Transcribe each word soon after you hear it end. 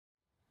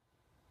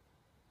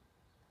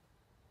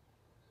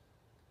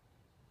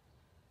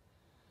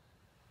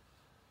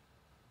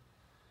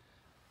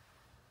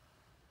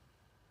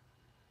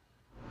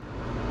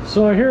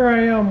So here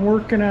I am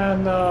working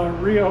on the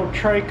REO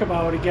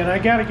Trikeabout again. I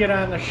got to get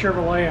on the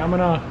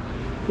Chevrolet.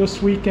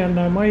 This weekend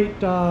I might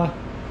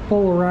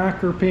pull the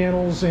rocker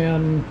panels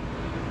and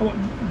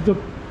the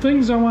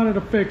things I wanted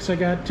to fix. I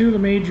got two of the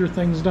major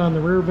things done, the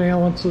rear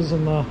valances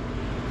and the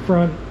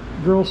front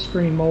grille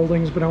screen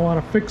moldings, but I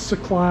want to fix the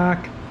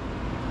clock,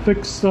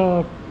 fix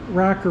the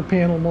rocker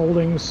panel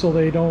moldings so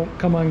they don't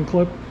come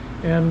unclipped,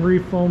 and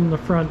refoam the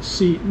front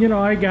seat. You know,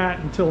 I got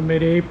until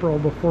mid-April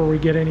before we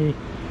get any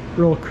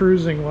real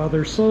cruising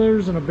weather, so there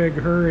isn't a big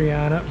hurry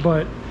on it,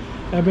 but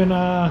I've been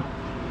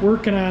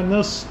working on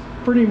this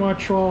pretty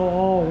much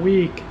all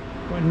week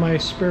in my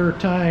spare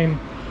time.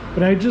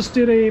 But I just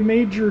did a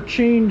major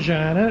change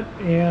on it,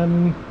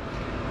 and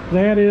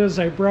that is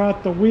I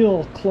brought the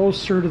wheel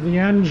closer to the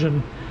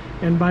engine,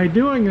 and by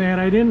doing that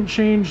I didn't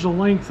change the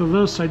length of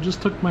this. I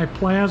just took my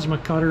plasma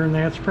cutter, and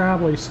that's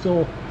probably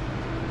still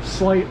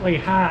slightly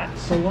hot,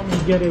 so let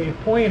me get a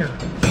pointer.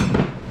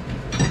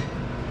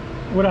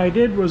 What I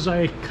did was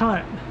I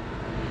cut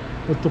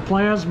with the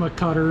plasma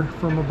cutter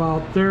from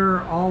about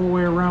there all the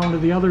way around to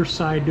the other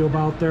side to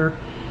about there,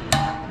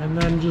 and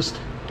then just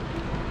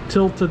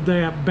tilted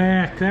that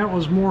back. That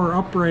was more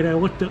upright. I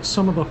looked at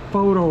some of the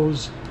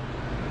photos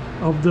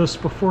of this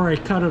before I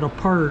cut it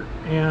apart,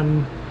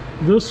 and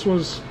this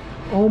was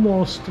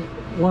almost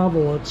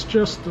level.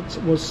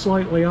 It was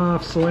slightly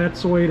off, so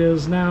that's the way it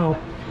is now.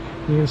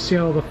 You can see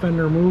how the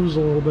fender moves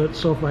a little bit,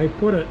 so if I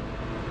put it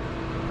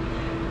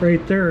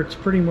right there, it's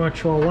pretty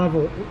much all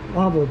level,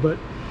 but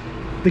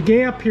the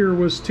gap here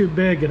was too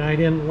big and I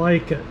didn't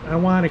like it. I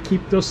want to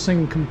keep this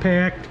thing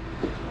compact,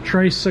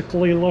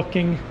 tricycle-y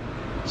looking.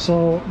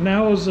 So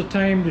now is the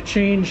time to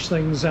change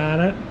things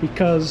on it,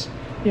 because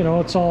you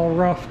know it's all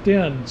roughed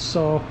in.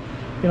 So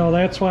you know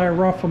that's why I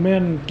rough them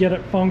in, get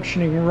it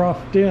functioning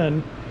roughed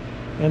in,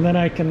 and then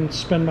I can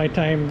spend my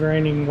time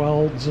grinding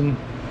welds and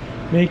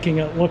making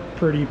it look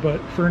pretty. But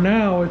for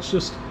now it's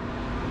just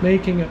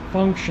making it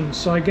function.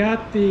 So I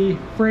got the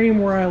frame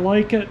where I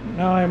like it.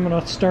 Now I'm going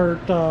to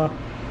start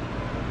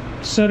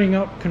setting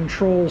up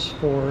controls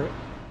for it.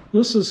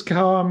 This is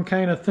how I'm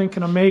kind of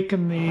thinking of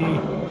making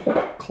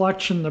the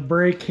clutch and the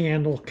brake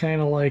handle kind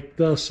of like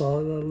this.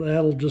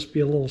 That'll just be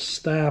a little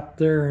stop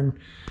there, and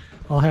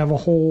I'll have a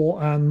hole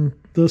on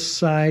this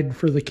side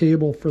for the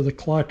cable for the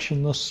clutch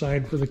and this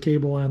side for the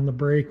cable on the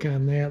brake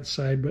on that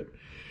side. But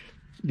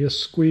you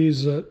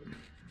squeeze it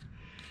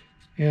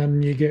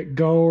and you get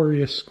go, or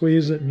you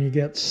squeeze it and you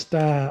get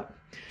stop.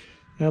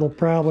 That'll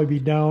probably be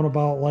down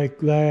about like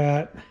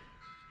that.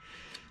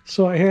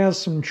 So it has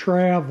some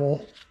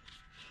travel,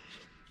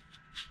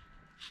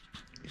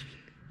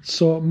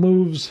 so it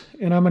moves,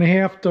 and I'm going to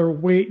have to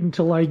wait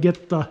until I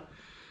get the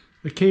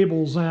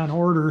cables on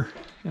order,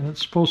 and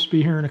it's supposed to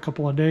be here in a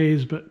couple of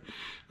days, but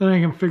then I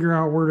can figure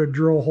out where to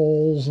drill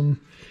holes and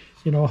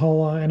you know how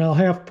long, and I'll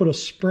have to put a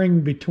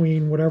spring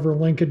between whatever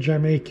linkage I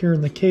make here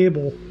in the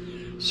cable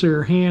so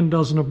your hand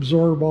doesn't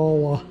absorb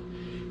all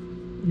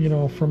you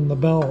know, from the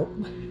belt.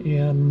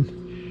 And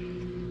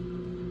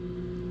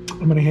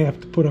I'm going to have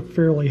to put a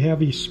fairly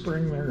heavy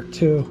spring there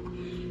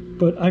too,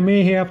 but I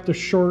may have to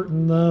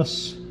shorten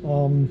this.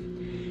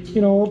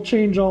 You know, I'll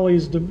change all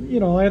these, you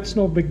know, that's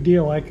no big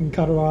deal. I can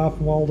cut it off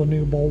and weld a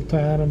new bolt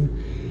on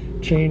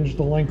and change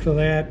the length of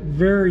that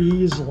very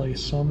easily,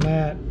 so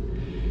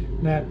I'm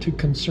not too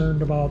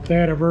concerned about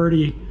that. I've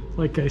already,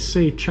 like I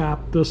say,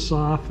 chopped this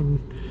off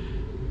and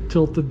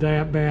tilted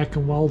that back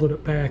and welded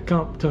it back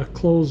up to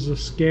close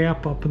this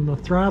gap up. And the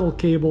throttle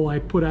cable I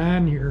put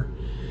on here,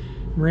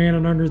 ran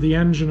it under the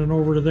engine and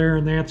over to there,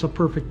 and that's a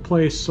perfect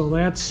place. So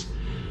that's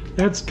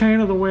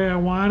kind of the way I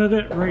wanted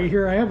it right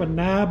here. I have a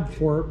knob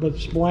for it, but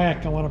it's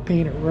black. I want to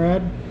paint it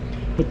red,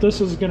 but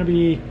this is going to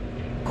be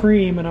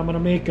cream, and I'm going to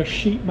make a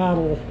sheet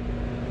metal,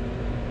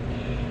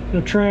 an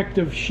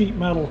attractive sheet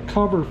metal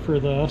cover for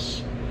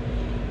this,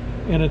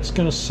 and it's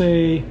going to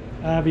say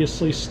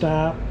obviously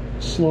stop,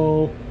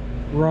 slow,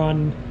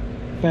 run,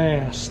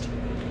 fast.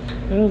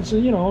 And it's,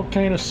 you know,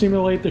 kind of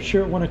simulate the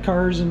shit when a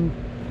car's in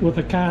with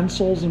the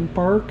consoles in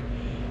park.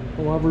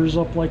 The lever's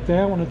up like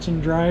that. When it's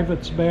in drive,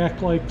 it's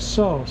back like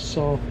so.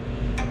 So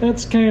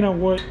that's kind of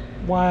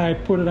why I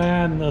put it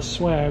on this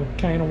way. I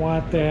kind of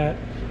want that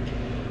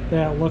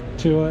look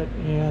to it.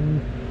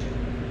 And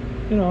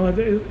you know,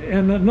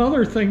 and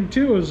another thing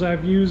too is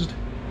I've used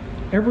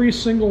every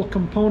single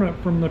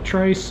component from the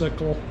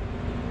tricycle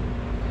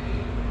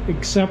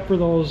except for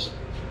those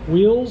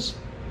wheels,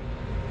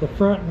 the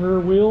front and rear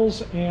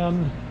wheels,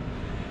 and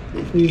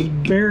these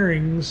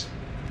bearings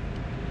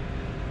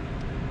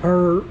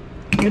are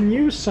in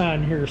use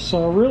on here.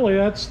 So really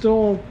that's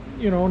still,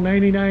 you know,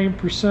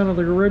 99% of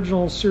the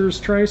original Sears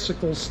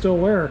tricycle is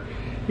still there.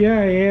 Yeah,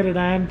 I added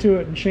on to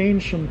it and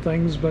changed some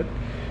things, but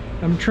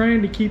I'm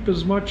trying to keep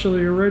as much of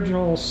the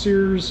original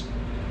Sears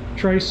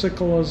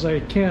tricycle as I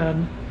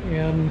can,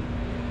 and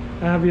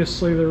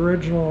obviously the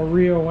original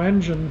REO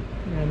engine,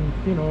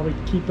 and you know,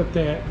 to keep it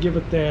that, give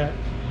it that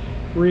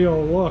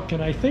REO look.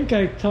 And I think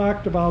I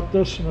talked about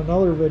this in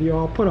another video.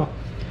 I'll put a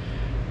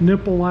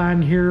nipple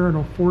on here and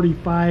a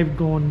 45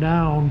 going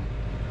down,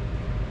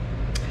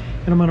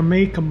 and I'm going to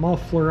make a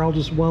muffler. I'll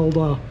just weld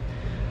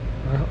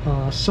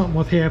something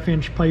with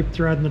 1/2-inch pipe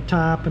thread in the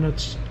top, and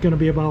it's going to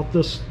be about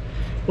this.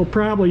 It'll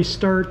probably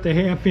start the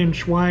 1/2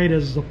 inch wide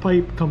as the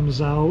pipe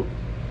comes out,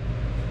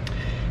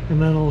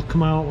 and then it'll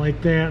come out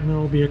like that, and then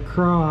it'll be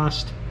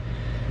across.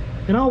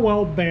 And I'll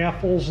weld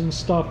baffles and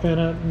stuff in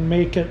it and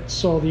make it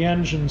so the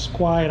engine's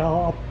quiet.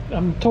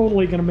 I'm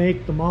totally going to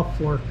make the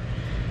muffler,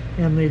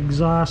 and the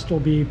exhaust will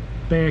be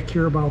back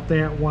here about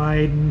that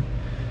wide and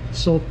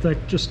so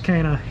thick, just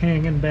kind of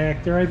hanging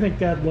back there. I think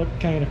that'd look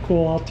kind of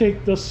cool. I'll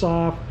take this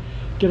off,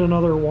 get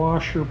another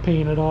washer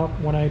painted up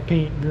when I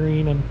paint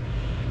green, and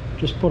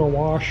just put a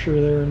washer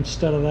there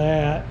instead of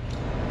that.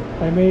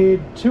 I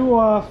made 2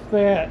 off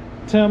that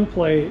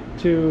template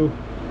too,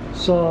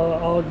 so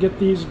I'll get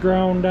these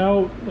ground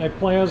out. I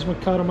plasma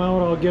cut them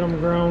out. I'll get them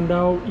ground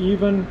out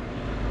even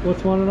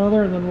with one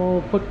another, and then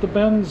we'll put the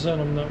bends in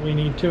them that we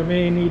need to.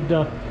 May need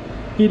to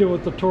heat it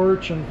with the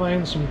torch and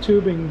find some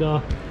tubing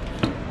to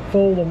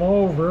fold them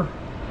over,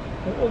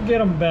 but we'll get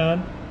them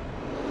bent.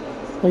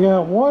 I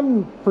got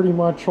one pretty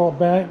much all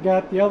bent,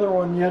 got the other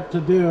one yet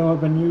to do.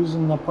 I've been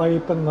using the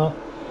pipe and the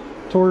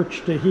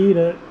torch to heat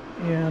it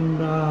and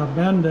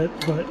bend it,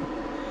 but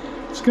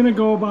it's going to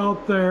go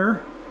about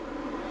there,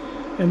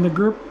 and the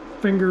grip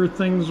finger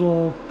things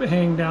will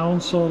hang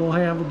down, so it'll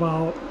have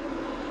about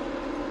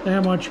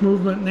that much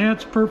movement, and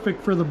that's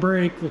perfect for the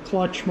brake. The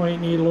clutch might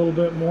need a little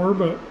bit more,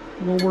 but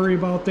we'll worry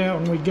about that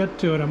when we get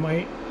to it. I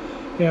might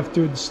have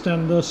to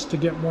extend this to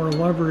get more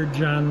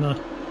leverage on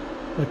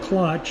the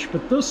clutch,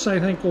 but this I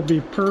think will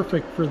be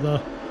perfect for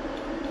the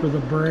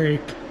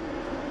brake.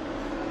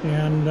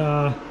 And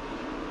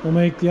we'll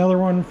make the other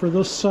one for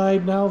this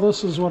side. Now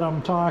this is what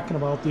I'm talking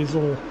about. These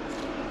little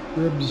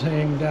ribs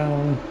hang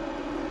down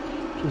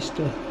just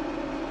a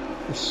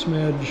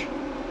smidge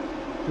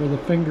where the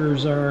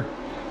fingers are.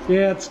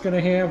 Yeah, it's going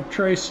to have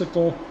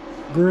tricycle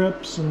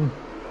grips and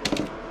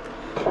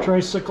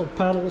tricycle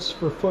pedals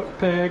for foot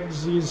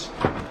pegs. These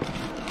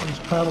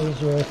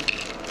pedals will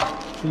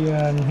be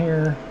on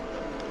here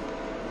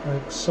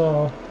like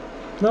so.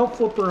 They'll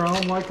flip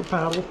around like a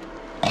pedal.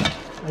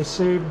 I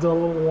saved the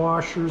little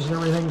washers and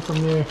everything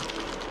from the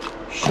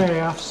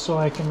shafts so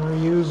I can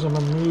reuse them,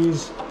 and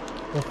these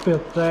will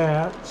fit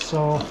that.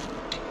 So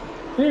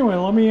anyway,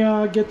 let me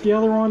get the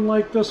other one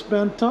like this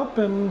bent up,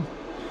 and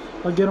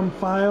I'll get them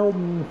filed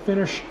and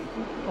finished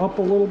up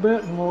a little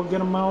bit, and we'll get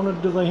them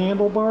mounted to the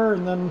handlebar,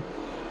 and then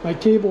my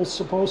cable's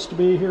supposed to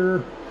be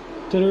here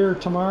today or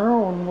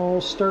tomorrow, and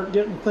we'll start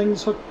getting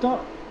things hooked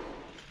up.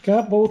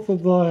 Got both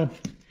of the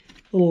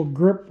little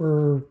grip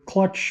or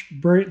clutch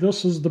brake.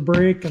 This is the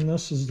brake and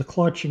this is the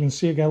clutch. You can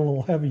see I got a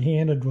little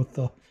heavy-handed with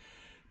the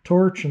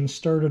torch and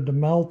started to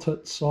melt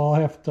it, so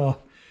I'll have to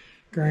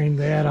grind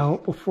that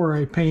out before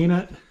I paint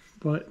it,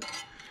 but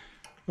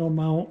they'll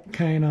mount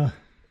kind of.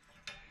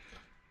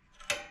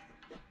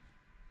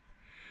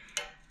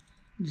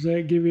 Does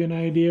that give you an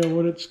idea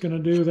what it's going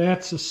to do?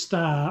 That's a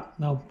stop.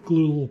 Now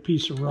glue a little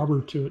piece of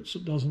rubber to it so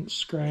it doesn't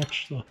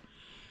scratch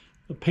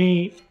the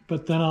paint,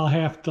 but then I'll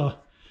have to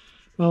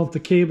mount the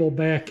cable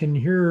back in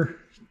here,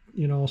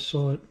 you know,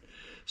 so it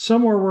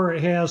somewhere where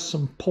it has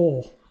some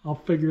pull. I'll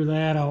figure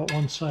that out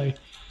once I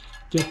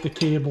get the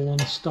cable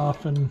and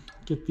stuff and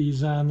get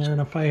these on there,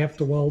 and if I have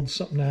to weld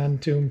something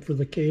onto them for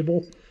the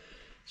cable,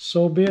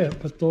 so be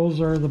it. But those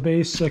are the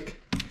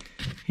basic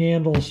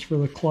handles for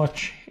the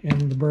clutch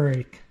and the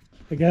brake.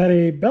 I got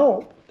a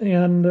belt,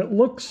 and it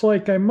looks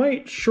like I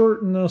might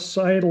shorten this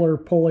idler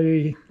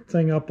pulley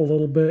thing up a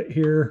little bit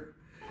here.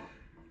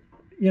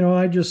 You know,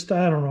 I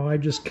don't know, I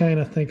just kind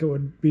of think it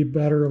would be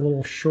better a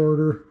little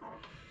shorter.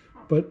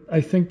 But I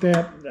think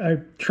that I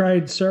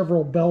tried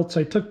several belts.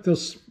 I took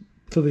this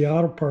to the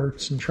auto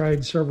parts and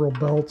tried several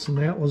belts, and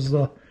that was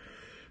the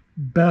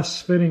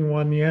best fitting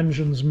one. The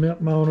engine's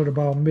mounted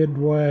about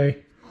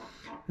midway,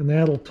 and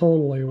that'll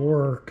totally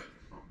work.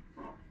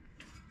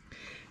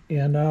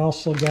 And I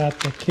also got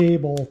the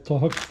cable to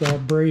hook the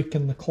brake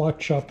and the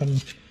clutch up,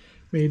 and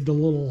made the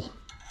little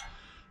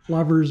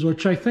levers,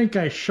 which I think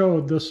I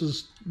showed.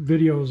 This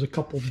video is a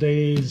couple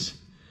days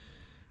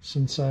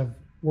since I've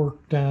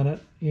worked on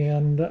it.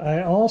 And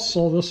I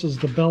also, this is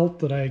the belt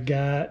that I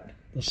got,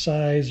 the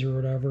size or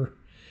whatever.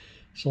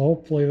 So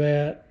hopefully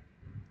that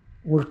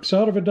works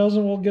out. If it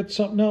doesn't, we'll get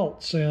something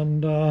else.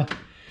 And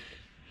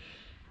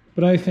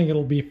but I think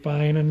it'll be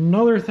fine. And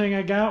another thing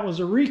I got was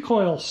a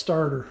recoil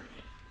starter.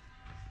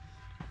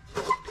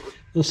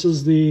 This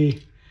is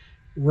the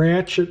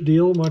ratchet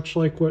deal, much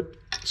like what,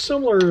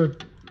 similar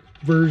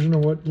version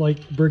of what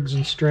like Briggs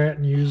 &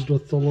 Stratton used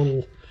with the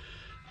little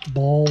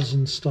balls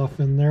and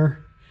stuff in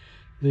there.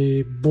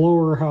 The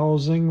blower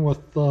housing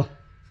with the,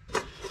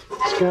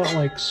 it's got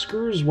like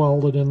screws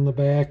welded in the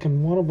back,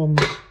 and one of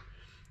them's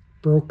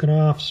broken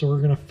off, so we're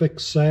going to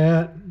fix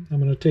that. I'm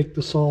going to take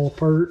this all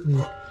apart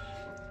and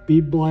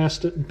bead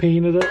blast it and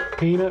paint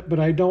it, but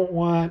I don't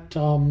want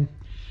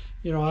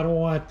you know, I don't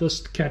want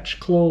this to catch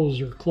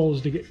clothes or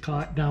clothes to get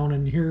caught down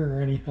in here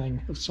or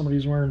anything if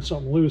somebody's wearing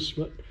something loose.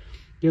 But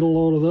get a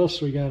load of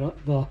this. We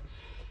got the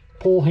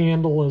pull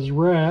handle is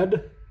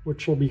red,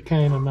 which will be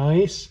kind of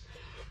nice.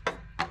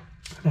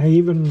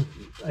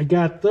 I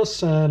got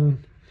this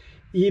on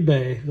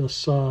eBay,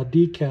 this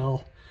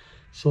decal,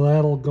 so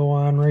that'll go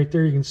on right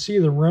there. You can see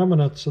the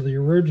remnants of the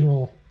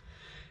original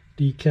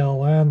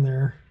decal on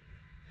there.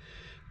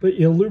 But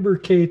you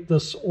lubricate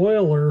this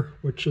oiler,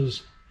 which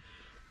is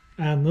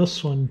on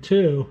this one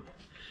too,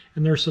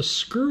 and there's a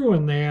screw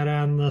in that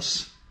on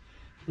this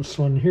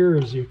one here,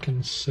 as you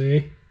can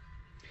see.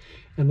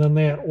 And then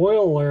that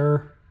oil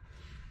there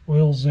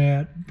oils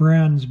that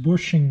bronze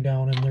bushing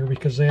down in there,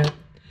 because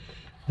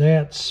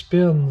that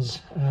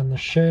spins on the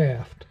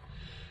shaft.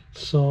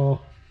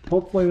 So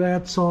hopefully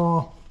that's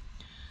all.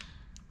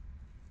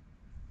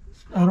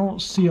 I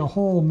don't see a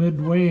hole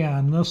midway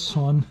on this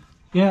one.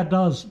 Yeah, it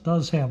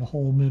does have a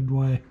hole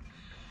midway.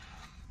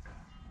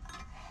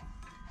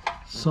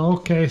 So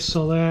okay,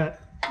 so that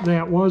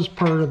was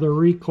part of the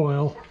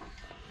recoil.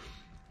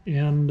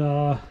 And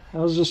I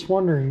was just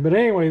wondering, but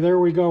anyway, there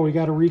we go. We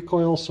got a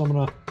recoil, so I'm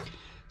gonna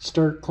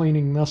start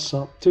cleaning this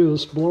up too.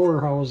 This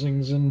blower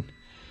housing's in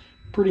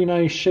pretty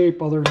nice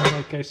shape, other than,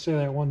 like I said,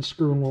 that one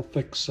screw, and we'll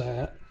fix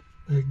that.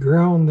 I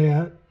ground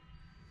that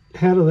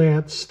head of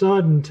that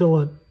stud until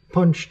it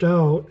punched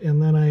out,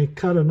 and then I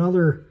cut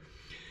another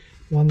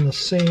one the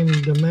same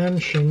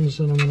dimensions,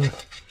 and I'm gonna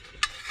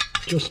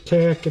just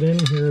tack it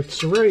in here.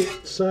 It's the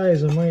right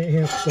size. I might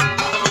have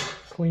to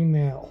clean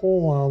that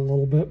hole out a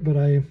little bit, but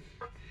I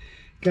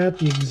got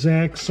the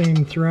exact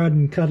same thread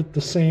and cut it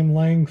the same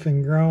length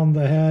and ground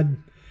the head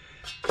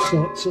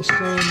so it's the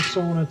same,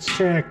 so when it's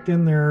tacked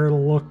in there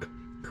it'll look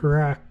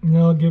correct. And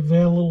I'll give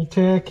that a little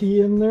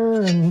tacky in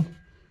there, and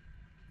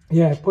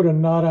yeah, I put a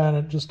nut on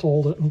it just to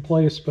hold it in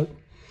place, but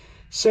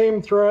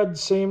same thread,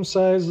 same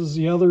size as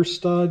the other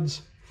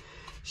studs.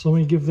 So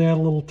let me give that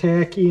a little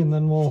tacky, and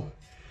then we'll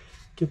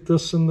get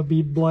this in the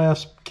bead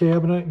blast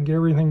cabinet and get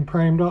everything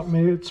primed up.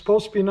 Maybe it's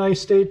supposed to be a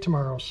nice day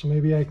tomorrow, so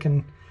maybe I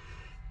can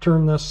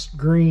turn this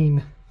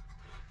green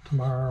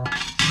tomorrow,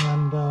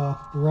 and the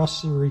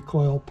rest of the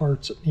recoil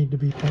parts that need to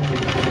be painted.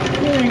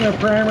 Getting the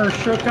primer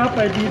shook up,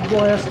 I bead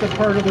blasted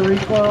part of the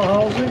recoil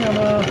housing. I'm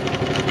gonna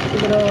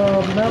give it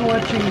a metal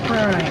etching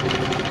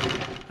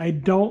prime. I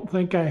don't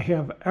think I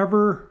have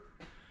ever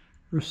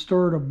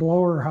restored a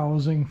blower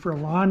housing for a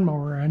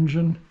lawnmower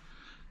engine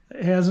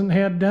that hasn't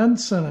had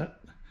dents in it.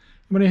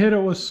 I'm gonna hit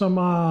it with some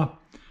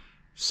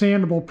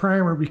sandable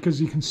primer, because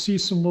you can see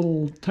some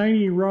little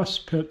tiny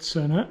rust pits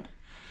in it.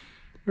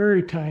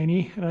 Very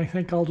tiny, and I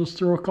think I'll just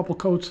throw a couple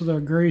coats of the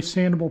gray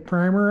sandable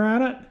primer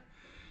on it,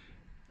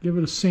 give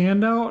it a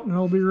sand out, and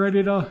I'll be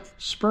ready to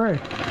spray.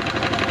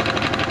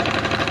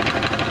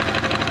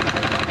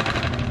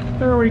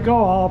 There we go,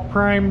 all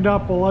primed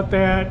up. We'll let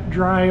that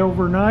dry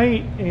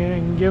overnight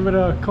and give it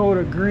a coat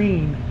of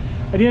green.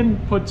 I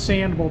didn't put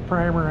sandable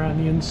primer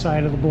on the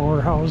inside of the blower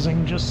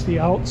housing, just the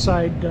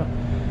outside to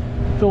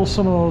fill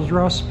some of those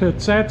rust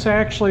pits. That's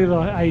actually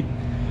I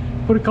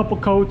put a couple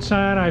coats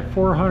on, I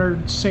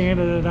 400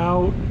 sanded it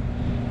out,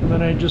 and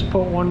then I just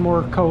put one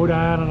more coat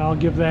on, and I'll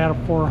give that a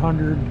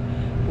 400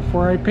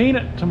 before I paint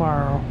it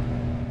tomorrow.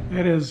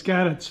 It has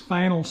got its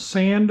final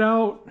sand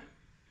out.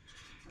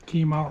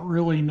 Came out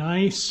really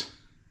nice.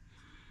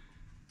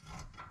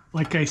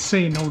 Like I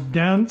say, no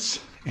dents.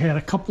 It had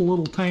a couple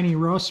little tiny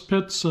rust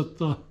pits that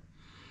the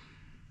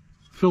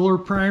filler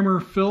primer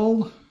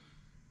filled,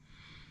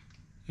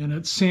 and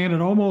it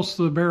sanded almost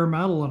to the bare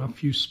metal in a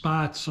few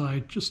spots, so I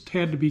just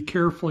had to be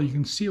careful. You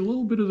can see a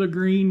little bit of the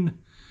green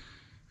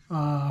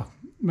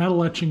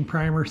metal etching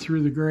primer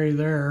through the gray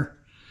there,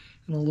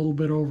 and a little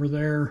bit over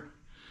there.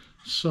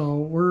 So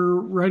we're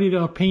ready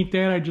to paint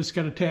that. I just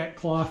got to tack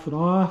cloth it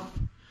off.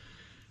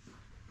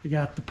 I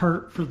got the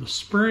part for the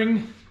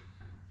spring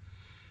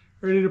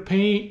ready to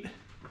paint,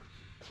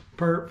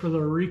 part for the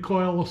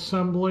recoil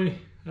assembly.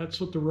 That's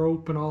what the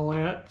rope and all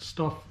that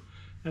stuff,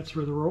 that's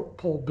where the rope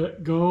pull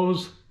bit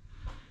goes.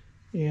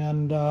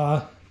 And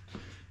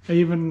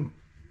even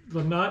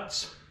the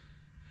nuts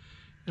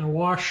and a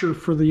washer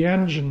for the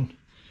engine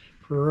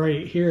for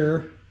right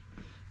here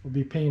will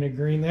be painted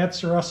green.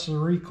 That's the rest of the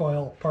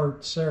recoil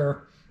parts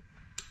there.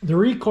 The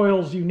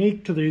recoil is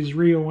unique to these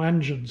REO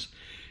engines.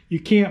 You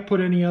can't put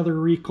any other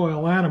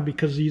recoil on them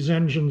because these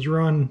engines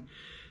run,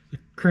 the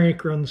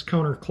crank runs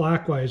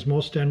counterclockwise.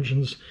 Most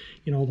engines,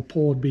 you know, the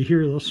pull would be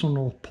here, this one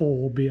will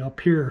pull will be up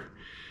here.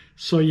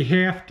 So you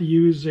have to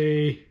use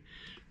a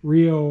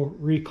REO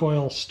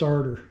recoil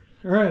starter.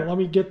 All right, let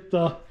me get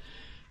the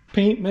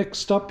paint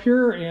mixed up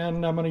here,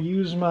 and I'm going to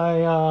use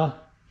my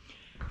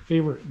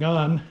favorite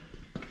gun,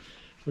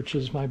 which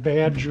is my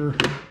Badger.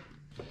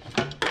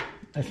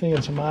 I think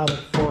it's a model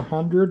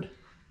 400.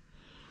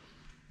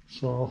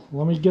 So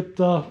let me get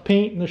the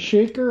paint in the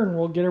shaker, and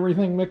we'll get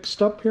everything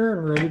mixed up here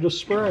and ready to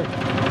spray.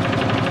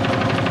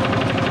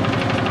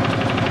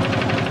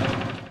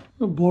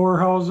 The blower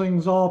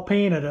housing's all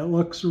painted. It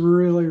looks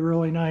really,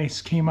 really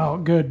nice. Came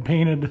out good.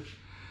 Painted,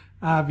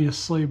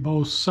 obviously,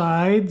 both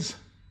sides,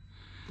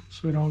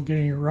 so we don't get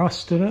any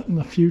rust in it in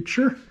the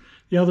future.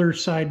 The other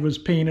side was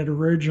painted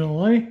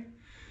originally.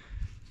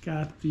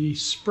 Got the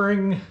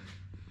spring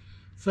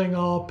thing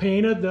all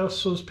painted.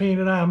 This was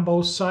painted on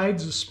both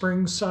sides, the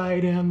spring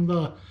side and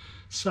the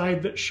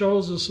side that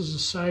shows. This is the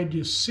side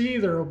you see.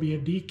 There will be a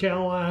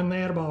decal on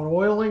that about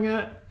oiling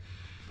it.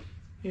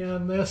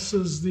 And this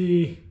is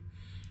the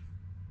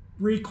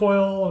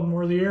recoil and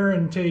where the air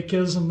intake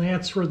is, and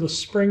that's where the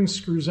spring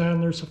screws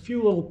on. There's a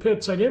few little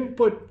pits. I didn't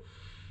put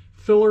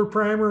filler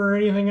primer or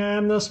anything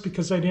on this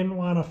because I didn't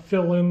want to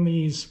fill in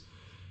these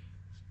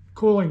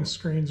cooling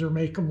screens or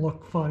make them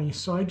look funny.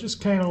 So I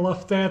just kind of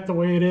left that the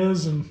way it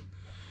is, and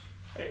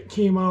it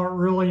came out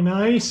really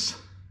nice.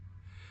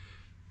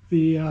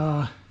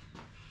 The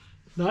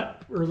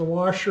nut or the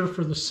washer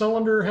for the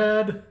cylinder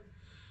head,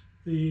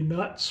 the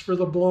nuts for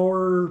the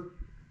blower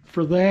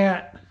for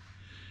that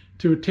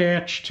to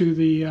attach to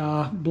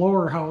the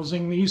blower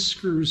housing. These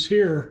screws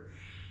here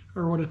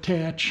are what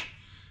attach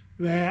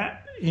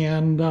that,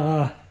 and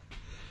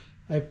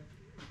I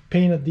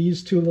painted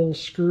these two little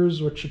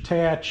screws which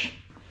attach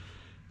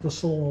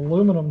this little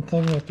aluminum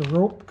thing that the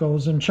rope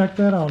goes in. Check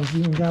that out. It's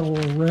even got a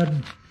little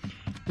red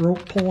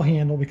rope pull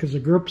handle because the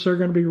grips are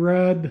going to be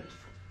red,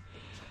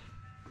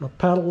 the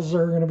pedals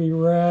are going to be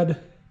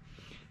red,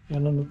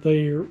 and then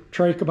the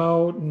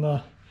Trikeabout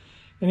and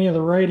any of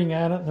the writing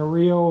on it, and the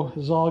REO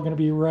is all going to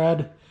be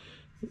red.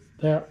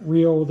 That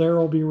REO there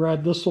will be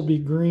red. This will be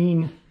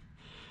green.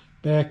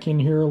 Back in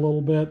here a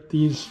little bit,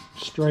 these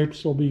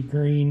stripes will be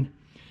green.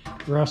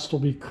 The rest will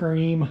be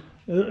cream.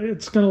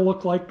 It's going to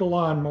look like the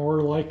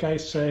lawnmower, like I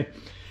say.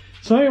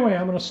 So anyway,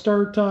 I'm going to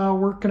start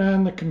working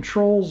on the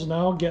controls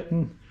now. I'm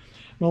going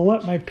to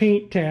let my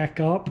paint tack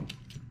up,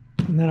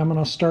 and then I'm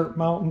going to start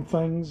mounting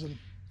things.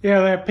 Yeah,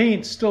 that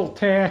paint's still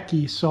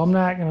tacky, so I'm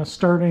not going to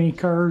start any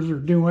cars or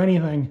do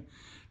anything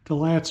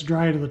till that's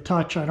dry to the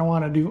touch. I don't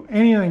want to do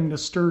anything to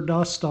stir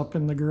dust up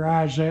in the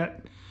garage.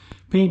 That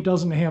paint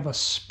doesn't have a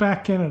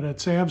speck in it.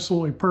 It's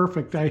absolutely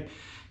perfect. I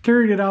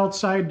carried it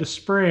outside to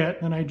spray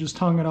it, and I just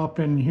hung it up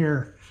in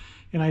here.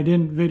 And I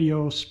didn't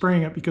video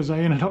spraying it because I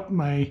ended up,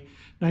 my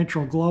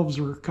nitrile gloves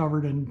were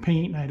covered in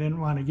paint, and I didn't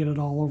want to get it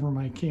all over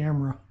my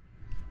camera.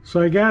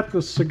 So I got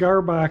this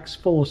cigar box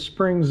full of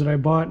springs that I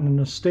bought in an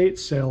estate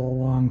sale a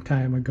long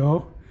time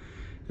ago.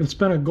 It's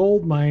been a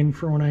gold mine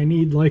for when I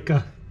need like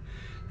a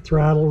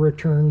throttle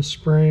return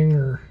spring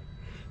or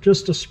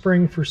just a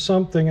spring for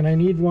something, and I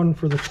need one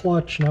for the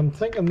clutch, and I'm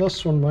thinking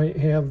this one might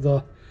have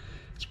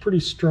it's pretty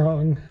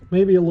strong,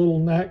 maybe a little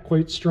not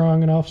quite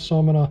strong enough, so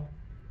I'm gonna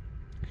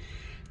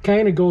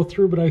kind of go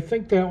through, but I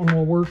think that one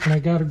will work, and I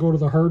got to go to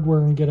the hardware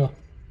and get a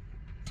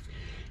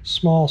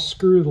small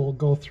screw that'll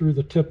go through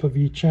the tip of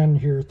each end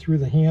here through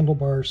the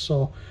handlebars,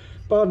 so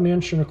about 1.25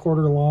 inches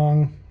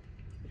long,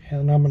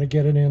 and I'm going to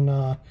get it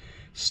in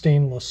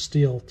stainless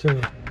steel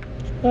too.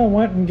 I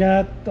went and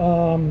got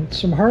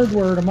some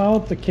hardware to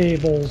mount the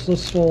cables.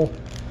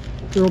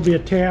 There will be a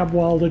tab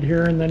welded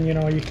here, and then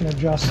you can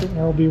adjust it, and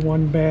there will be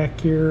one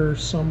back here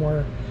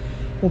somewhere.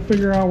 We'll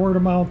figure out where to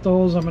mount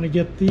those. I'm going to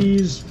get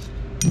these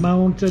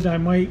mounted. I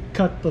might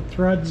cut the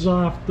threads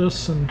off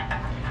this and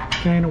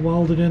kind of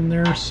weld it in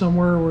there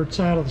somewhere where it's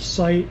out of the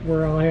sight,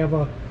 where I'll have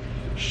a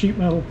sheet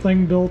metal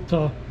thing built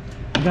to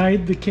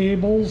guide the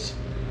cables.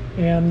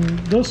 And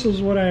this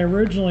is what I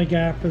originally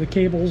got for the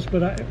cables,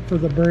 but for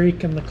the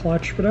brake and the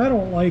clutch, but I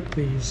don't like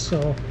these,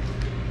 so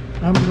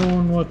I'm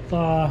going with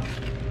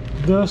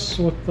this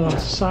with the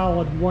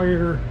solid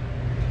wire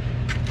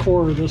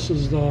core. This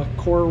is the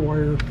core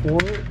wire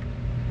for it.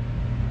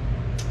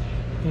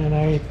 And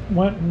I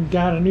went and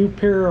got a new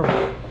pair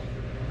of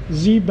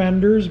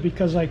Z-benders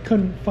because I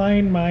couldn't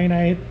find mine.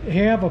 I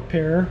have a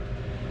pair.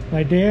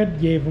 My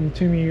dad gave them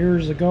to me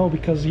years ago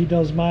because he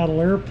does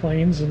model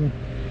airplanes, and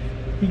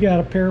he got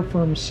a pair for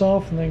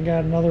himself and then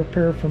got another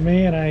pair for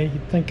me, and I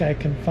think I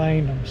can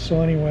find them. So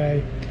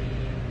anyway,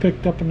 I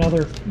picked up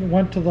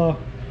went to the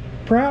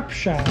prop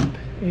shop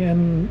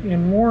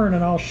in Warren,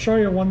 and I'll show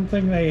you one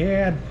thing they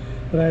had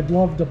that I'd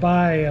love to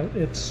buy.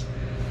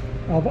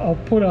 I'll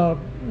put a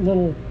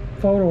little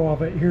photo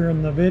of it here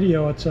in the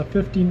video. It's a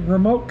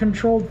remote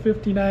controlled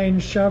 59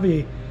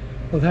 Chevy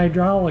with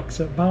hydraulics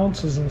that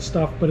bounces and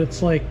stuff, but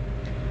it's like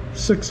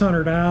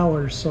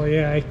 $600, so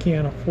yeah, I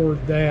can't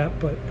afford that,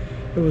 but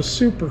it was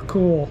super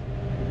cool.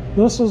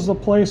 This is the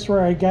place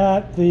where I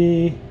got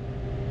the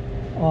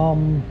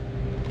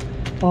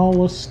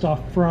all this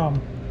stuff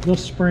from.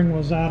 This spring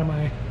was out of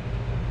my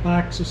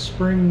box of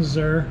springs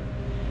there,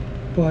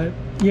 but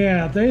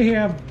yeah, they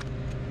have,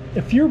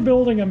 if you're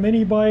building a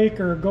mini bike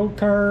or a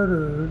go-kart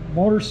or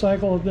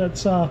motorcycle,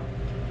 that's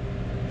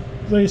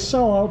they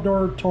sell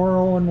outdoor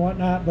Toro and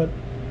whatnot, but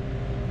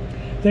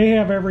they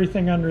have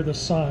everything under the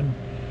sun.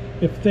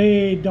 If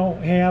they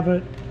don't have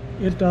it,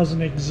 it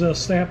doesn't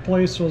exist. That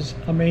place was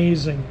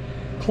amazing.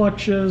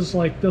 Clutches,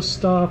 like this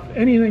stuff,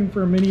 anything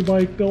for a mini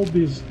bike, build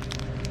these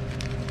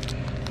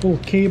little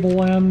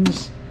cable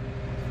ends.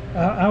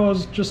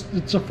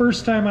 It's the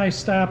first time I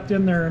stopped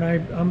in there, and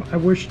I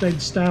wished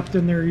I'd stopped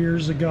in there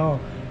years ago.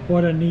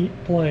 What a neat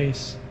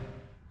place.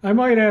 I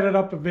might edit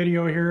up a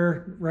video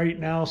here right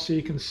now so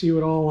you can see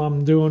what all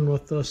I'm doing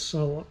with this.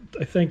 So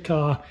I think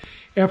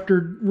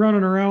after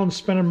running around,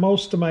 spending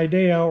most of my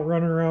day out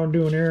running around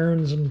doing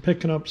errands and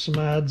picking up some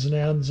odds and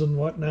ends and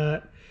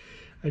whatnot,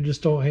 I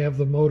just don't have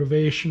the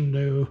motivation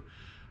to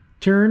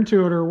tear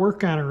into it or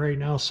work on it right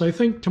now. So I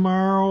think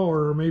tomorrow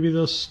or maybe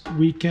this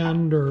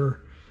weekend or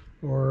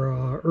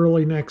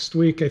early next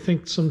week. I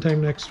think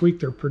sometime next week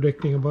they're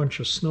predicting a bunch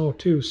of snow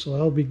too. So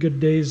that'll be good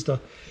days to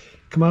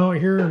come out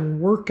here and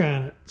work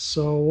on it.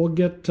 So we'll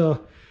get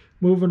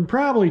moving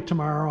probably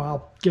tomorrow.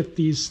 I'll get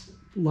these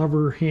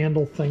lever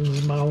handle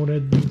things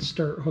mounted and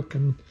start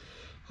hooking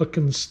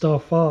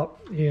stuff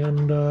up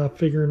and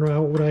figuring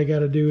out what I got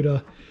to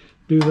do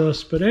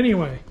this. But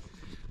anyway,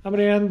 I'm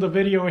going to end the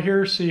video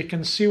here so you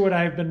can see what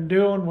I've been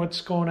doing,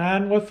 what's going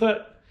on with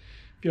it.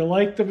 If you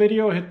like the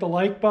video, hit the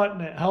like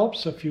button. It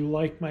helps. If you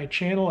like my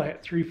channel,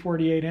 that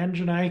 348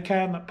 engine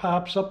icon that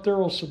pops up there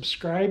will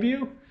subscribe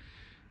you.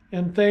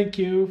 And thank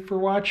you for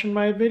watching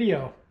my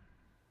video.